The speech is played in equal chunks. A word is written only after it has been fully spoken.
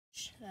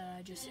that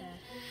I just had.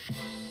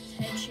 His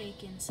head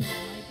shaking, so it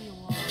might be a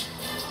while.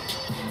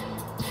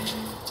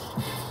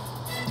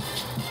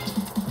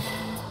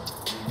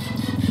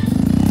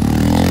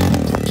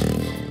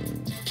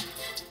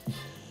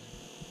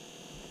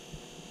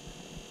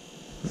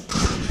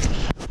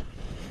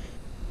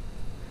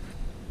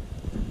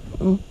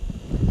 Oh,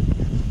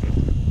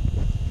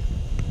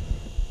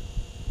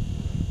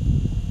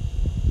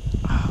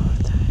 what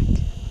the heck?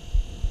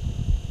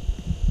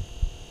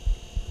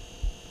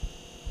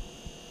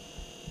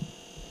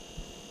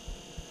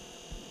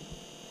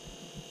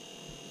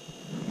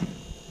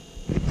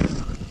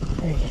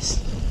 There he is.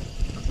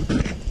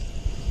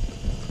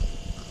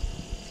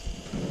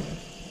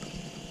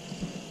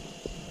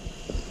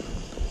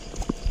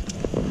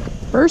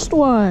 First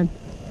one.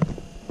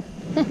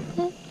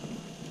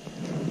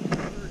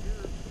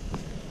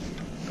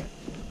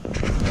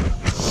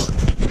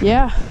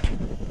 Yeah.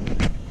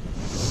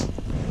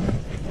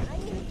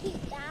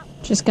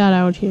 Just got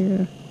out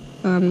here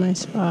on my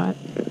spot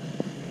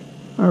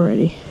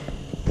already.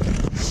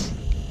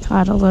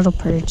 Caught a little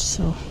perch,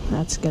 so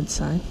that's a good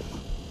sign.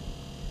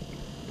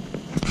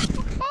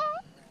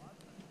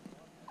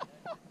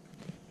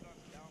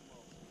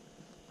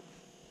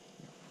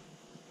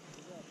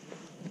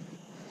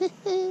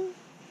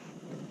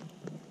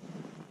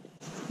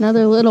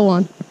 Another little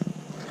one.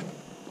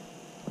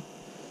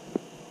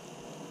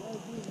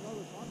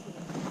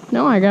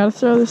 No, I gotta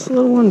throw this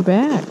little one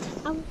back.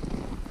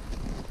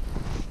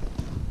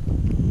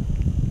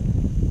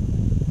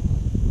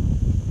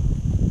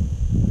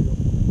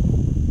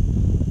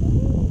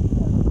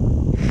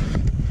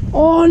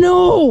 Oh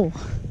no!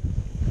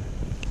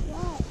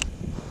 What?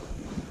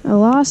 I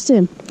lost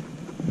him.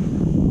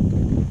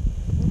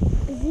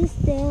 Is he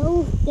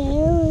still there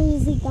or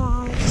is he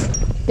gone?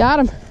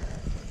 Got him.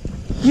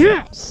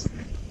 Yes!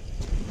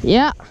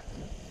 Yeah.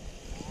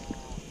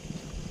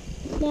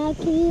 Now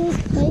can you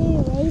just play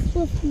a race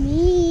with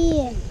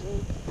me?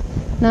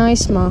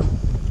 Nice, Ma.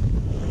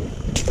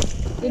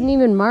 Didn't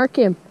even mark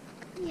him.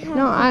 Yeah.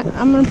 No,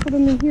 I'm gonna put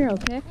him in here,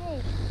 okay?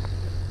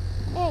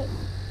 Hey.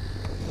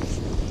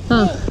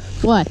 Huh? Hey.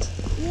 What?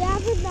 We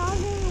have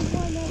another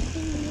one of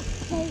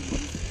these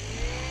places.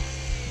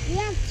 We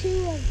have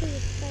two of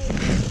these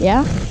places.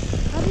 Yeah?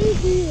 How many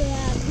do you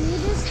have? Do you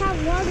just have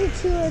one or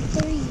two or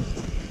three?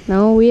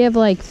 No, we have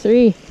like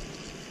 3.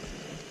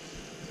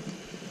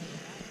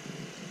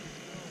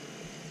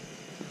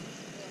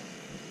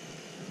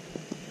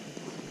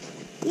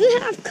 You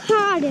have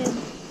caught him.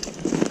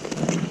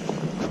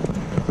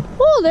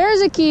 Oh,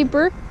 there's a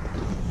keeper.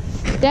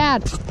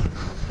 Dad.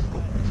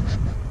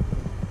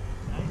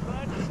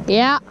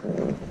 Yeah.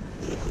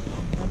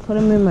 I put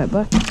him in my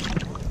bucket.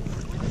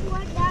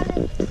 One down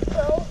is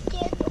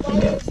broken.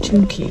 One is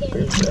 2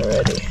 keepers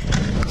already.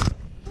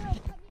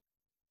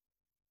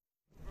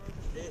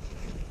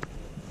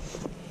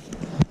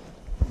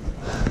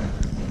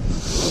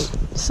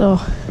 So,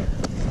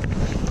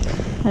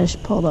 I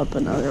just pulled up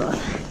another one.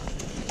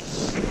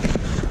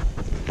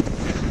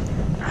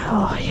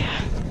 Oh,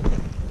 yeah.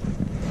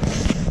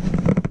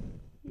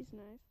 He's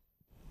nice.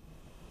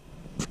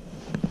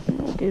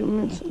 I'll get him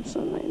in some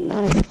sunlight.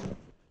 Nice.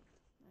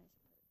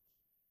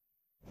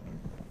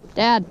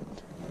 Dad.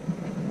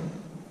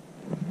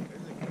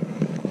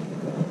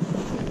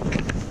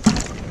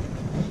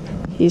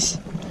 He's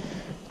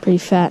pretty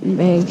fat and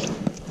big.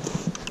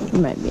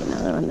 There might be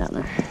another one down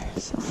there.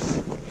 So,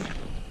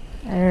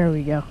 there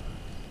we go.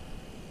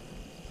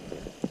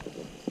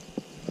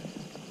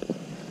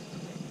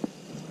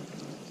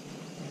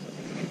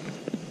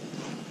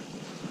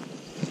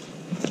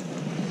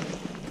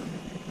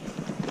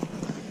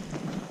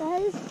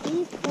 Does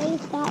he play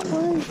that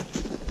one?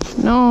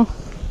 No.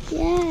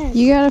 Yes.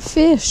 You gotta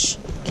fish.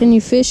 Can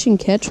you fish and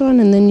catch one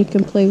and then you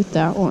can play with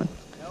that one?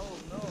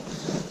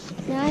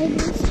 Now I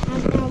just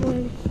have that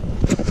one.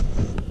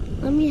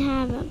 Let me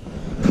have him.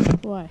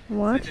 Why?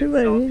 Watch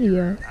my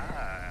video.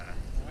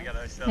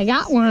 I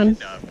got one.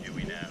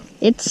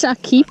 It's a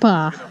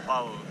keeper.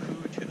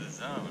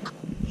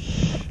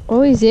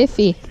 Always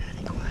iffy.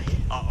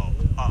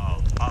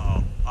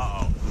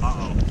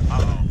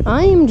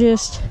 I am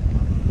just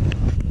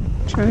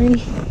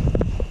trying.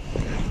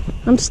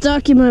 I'm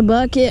stuck in my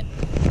bucket.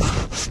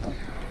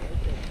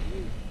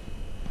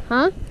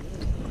 Huh?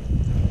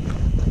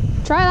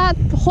 Try that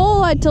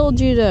hole I told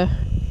you to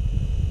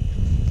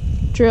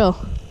drill.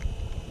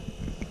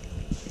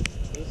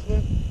 This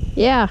one?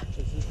 Yeah.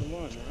 This is the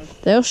one, huh?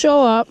 They'll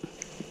show up.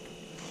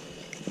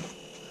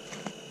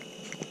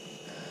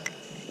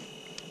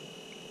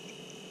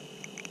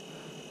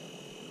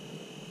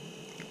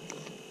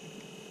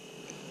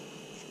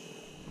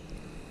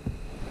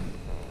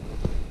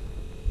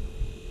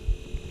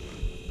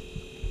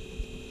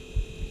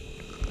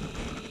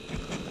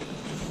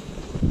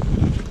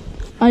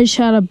 I just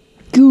had a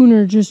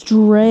gooner just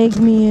drag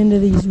me into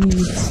these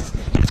weeds.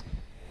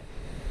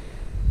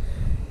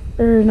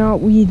 Or not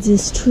weeds,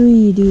 this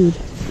tree, dude.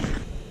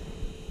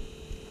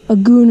 A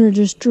gooner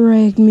just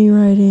dragged me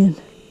right in.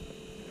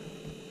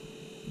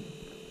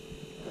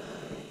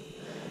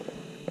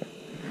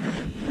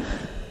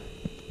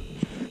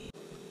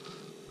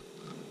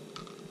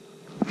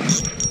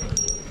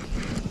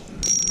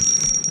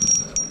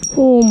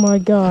 my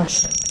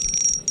gosh.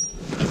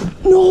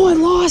 No, I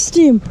lost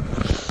him.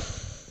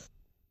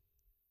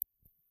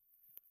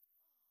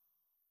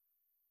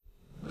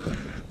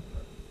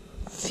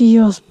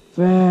 Feels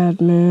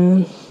bad,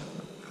 man.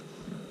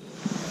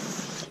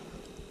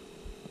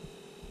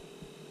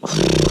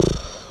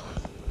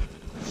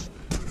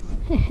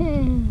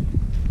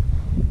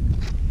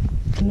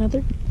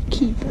 Another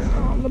keeper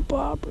on the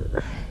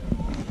bobber.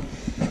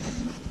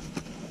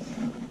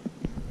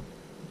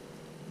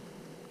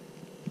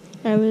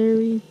 I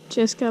literally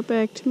just got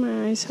back to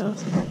my ice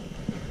house.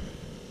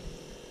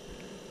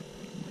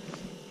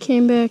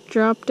 Came back,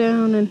 dropped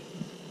down, and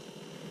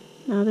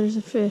now there's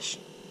a fish.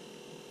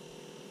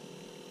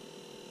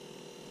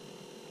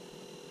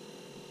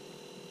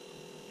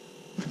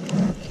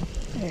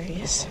 There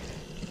he is.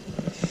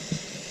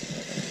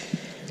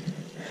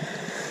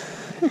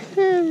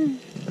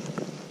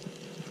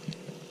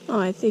 Oh,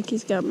 I think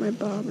he's got my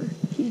bobber.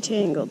 He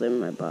tangled in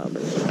my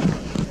bobber.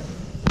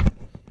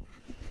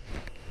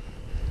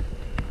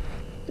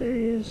 There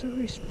he is,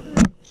 always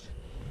perch.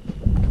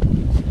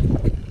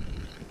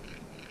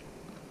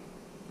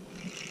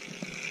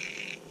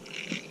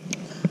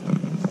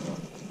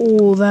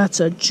 Oh,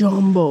 that's a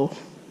jumbo.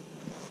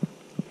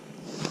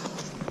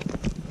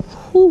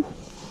 Whew.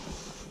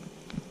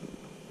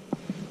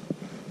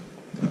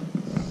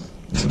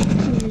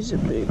 He's a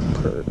big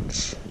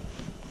perch.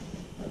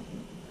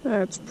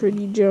 That's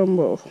pretty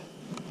jumbo.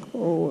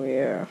 Oh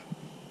yeah.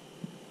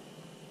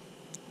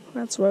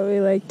 That's what we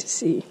like to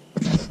see.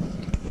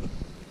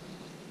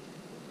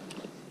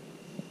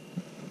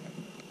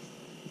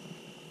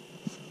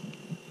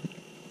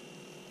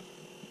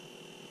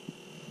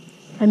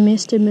 I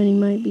missed him and he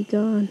might be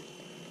gone.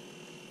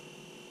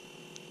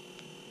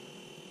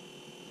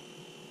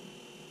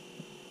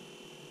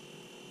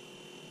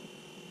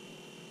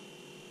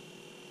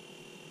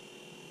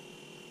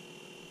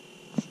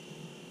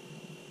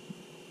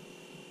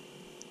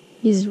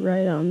 He's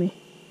right on me.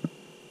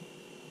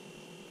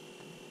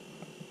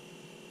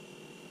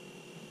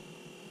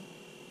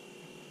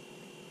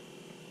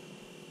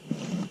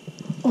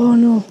 Oh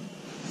no.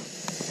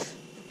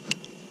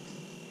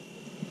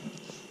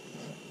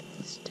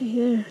 Stay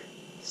there.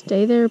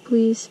 Stay there,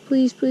 please.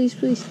 Please, please,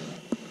 please.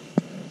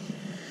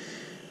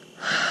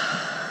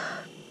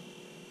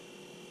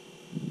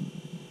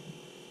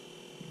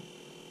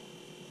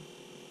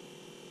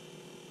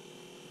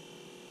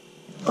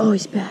 Oh,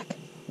 he's back.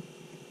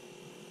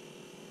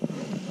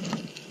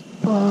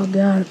 Oh,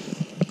 God.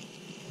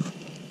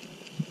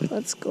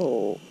 Let's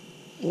go.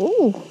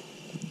 Whoa.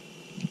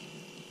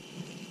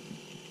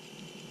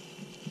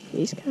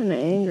 He's kind of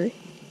angry.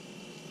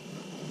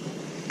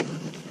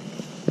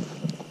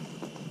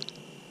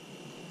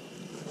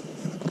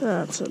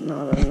 That's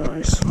another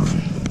nice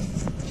one.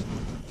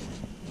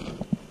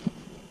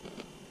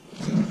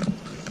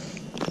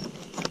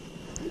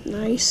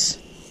 Nice.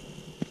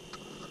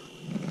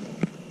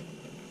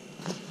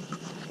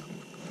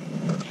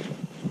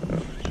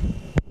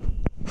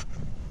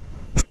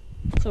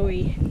 So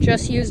we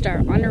just used our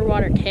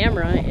underwater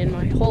camera in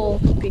my hole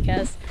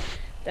because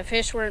the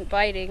fish weren't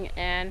biting,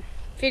 and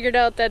figured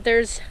out that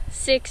there's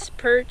 6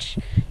 perch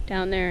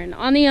down there, and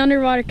on the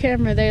underwater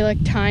camera they look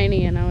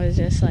tiny, and I was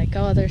just like,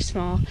 oh, they're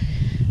small.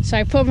 So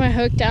I put my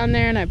hook down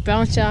there and I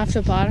bounced it off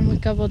the bottom a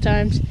couple of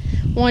times.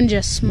 One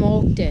just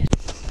smoked it.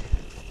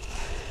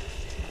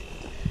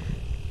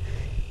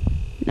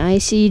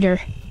 Nice eater.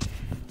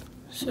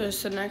 So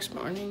it's the next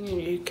morning and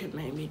you could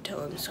maybe tell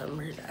I'm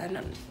sunburned. I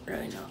don't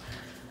really know.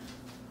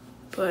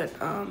 But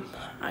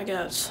I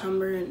got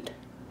sunburned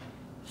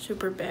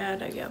super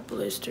bad. I got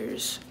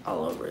blisters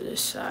all over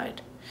this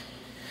side.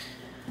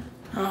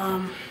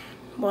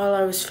 While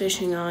I was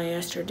fishing all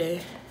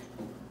yesterday,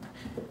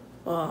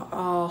 well,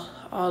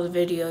 all the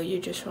video you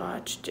just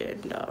watched,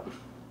 and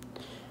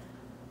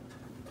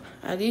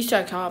at least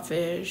I caught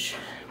fish,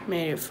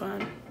 made it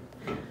fun.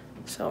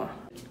 So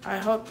I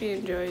hope you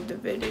enjoyed the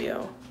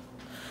video.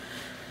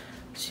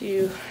 See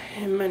you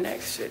in my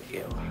next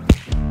video.